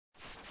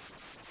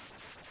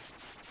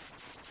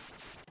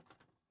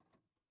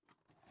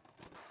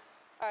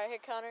Alright,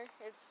 hey Connor,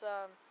 it's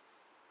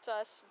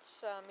us,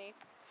 it's me,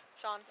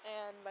 Sean,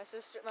 and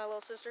my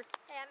little sister.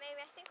 Hey, I'm Amy.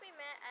 I think we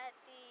met at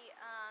the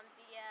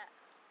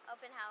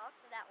open house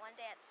that one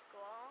day at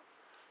school.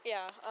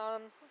 Yeah,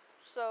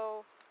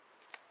 so,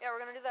 yeah, we're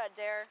gonna do that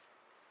dare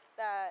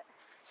that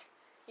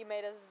you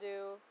made us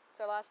do.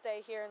 It's our last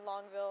day here in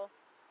Longville,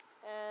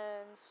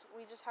 and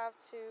we just have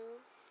to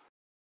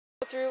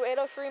go through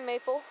 803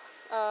 Maple,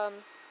 go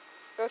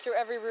through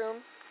every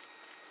room,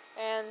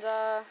 and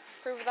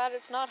prove that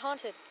it's not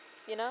haunted,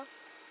 you know?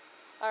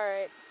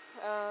 Alright,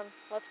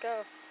 let's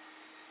go.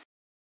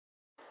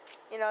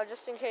 You know,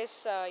 just in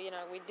case,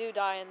 we do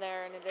die in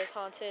there and it is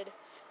haunted,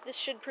 this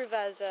should prove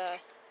as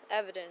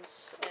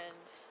evidence, and,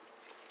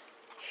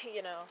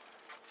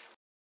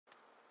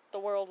 the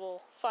world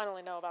will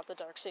finally know about the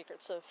dark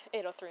secrets of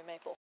 803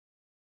 Maple.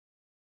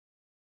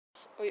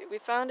 We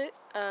found it,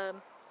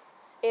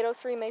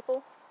 803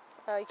 Maple.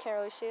 You can't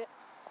really see it,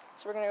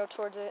 so we're gonna go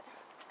towards it.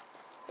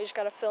 We just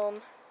gotta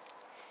film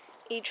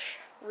each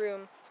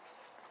room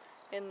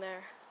in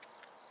there.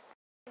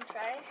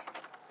 Try.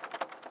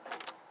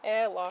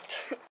 Yeah,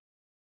 locked.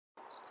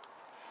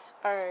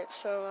 Alright,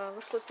 so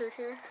let's look through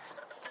here.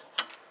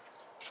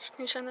 Can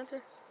you shine that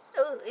through?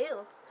 Oh,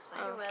 ew.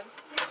 Spider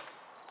webs.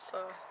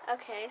 So.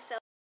 Okay, so.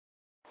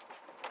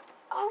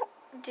 Oh,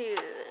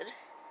 dude.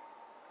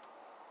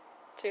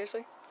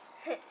 Seriously?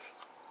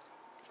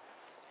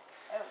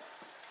 Oh.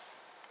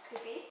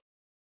 Creepy.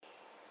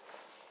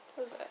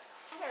 What is that?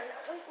 I don't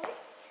know. Wait.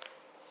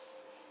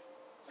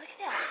 Look at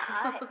that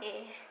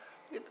eye.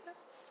 Look at that.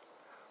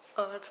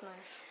 Oh, that's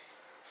nice.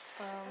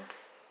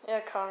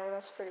 Yeah, Connor,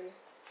 that's pretty.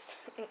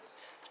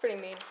 It's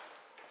pretty mean.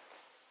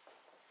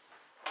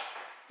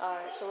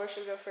 Alright, so where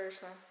should we go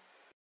first, man?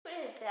 What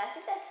is that? I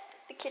think that's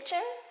the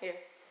kitchen. Here.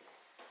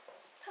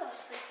 Oh,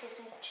 this place gives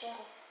me the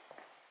chills.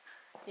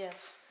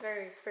 Yes,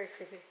 very, very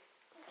creepy.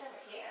 What's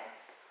over here?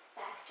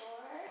 Back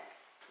door.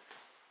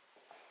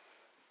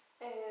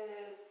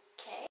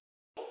 Okay.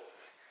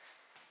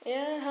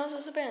 Yeah, house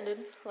is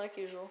abandoned, like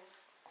usual.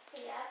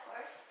 Yeah, of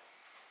course.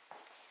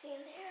 See in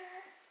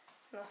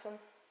there? Nothing.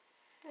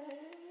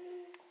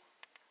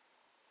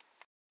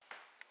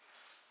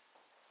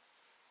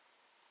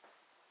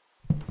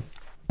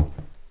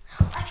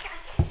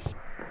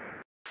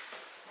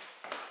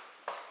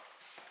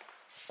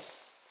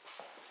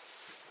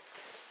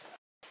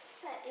 What's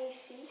that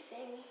AC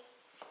thing?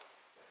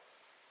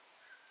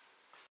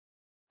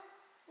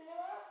 No, I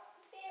don't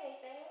see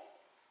anything.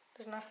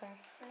 There's nothing.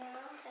 No,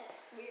 it's that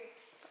weird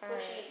Alright.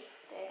 bushy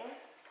thing.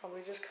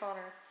 Probably just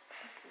Connor.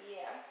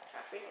 Yeah,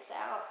 trying to freak us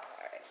out.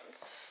 Alright,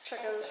 let's check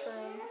out this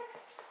room.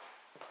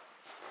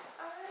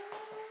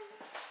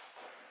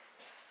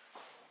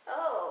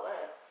 Oh,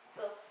 a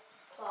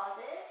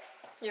closet.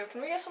 Yo,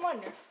 can we get some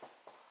under?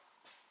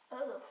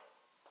 Oh.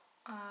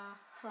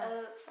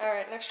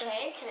 Alright, next room.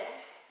 Okay,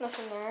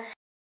 Nothing there.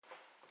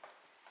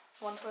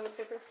 One toilet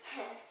paper.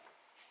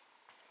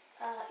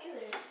 Ew,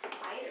 there's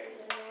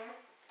spiders in there.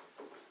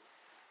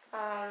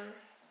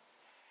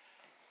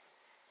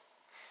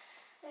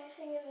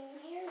 Anything in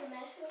here? The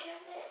medicine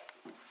cabinet?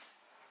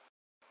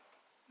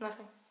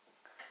 Nothing.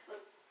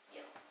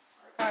 Yep.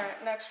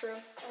 Alright, next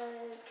room.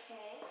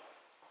 Okay.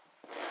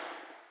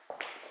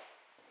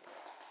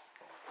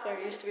 So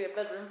there used to be a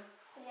bedroom.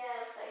 Yeah,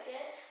 looks like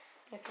it.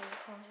 I think the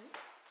closet.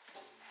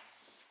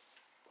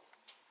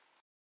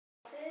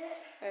 That's it.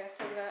 Hey,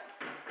 look at that.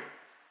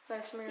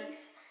 Nice mirror.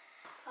 Piece.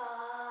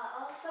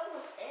 Oh, something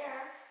was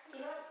there. Do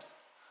you know what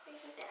do you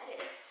think that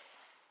is?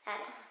 I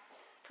don't know.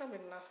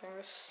 Probably nothing.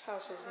 This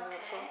house is Okay.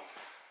 nuts.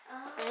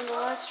 And the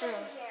last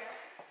room. Here.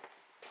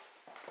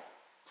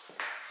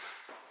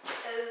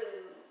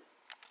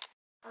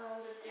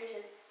 But there's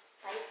a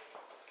bike.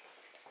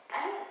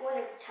 I don't want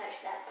to touch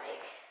that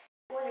bike.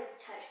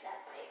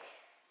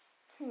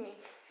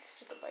 It's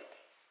just a bike.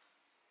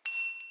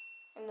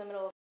 In the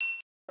middle of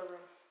a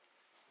room.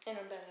 In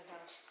an abandoned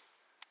house.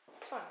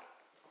 It's fine.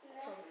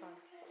 It's all fine.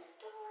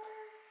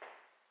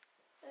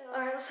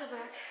 Alright, let's head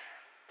back.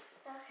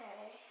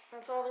 Okay.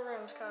 That's all the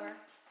rooms, Connor.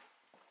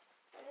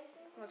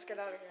 Anything? Let's get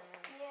out of here,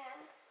 man. Yeah.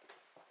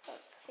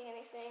 Don't see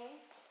anything.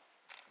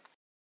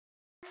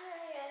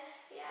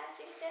 Yeah, I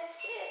think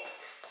that's it.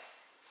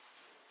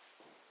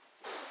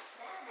 What's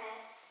that?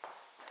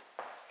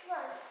 Come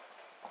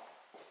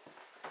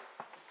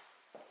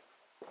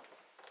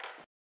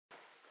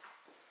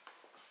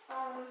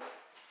on.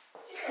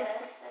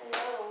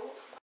 No.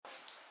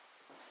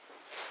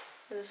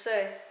 What does it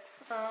say?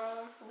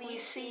 We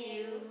see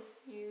you.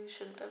 You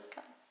shouldn't have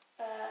come.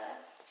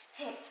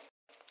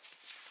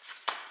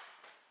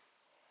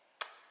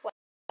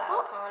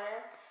 Wow, Connor.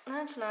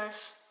 That's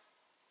nice.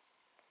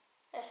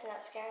 That's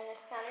not scaring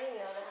us, Connor. You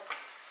know that.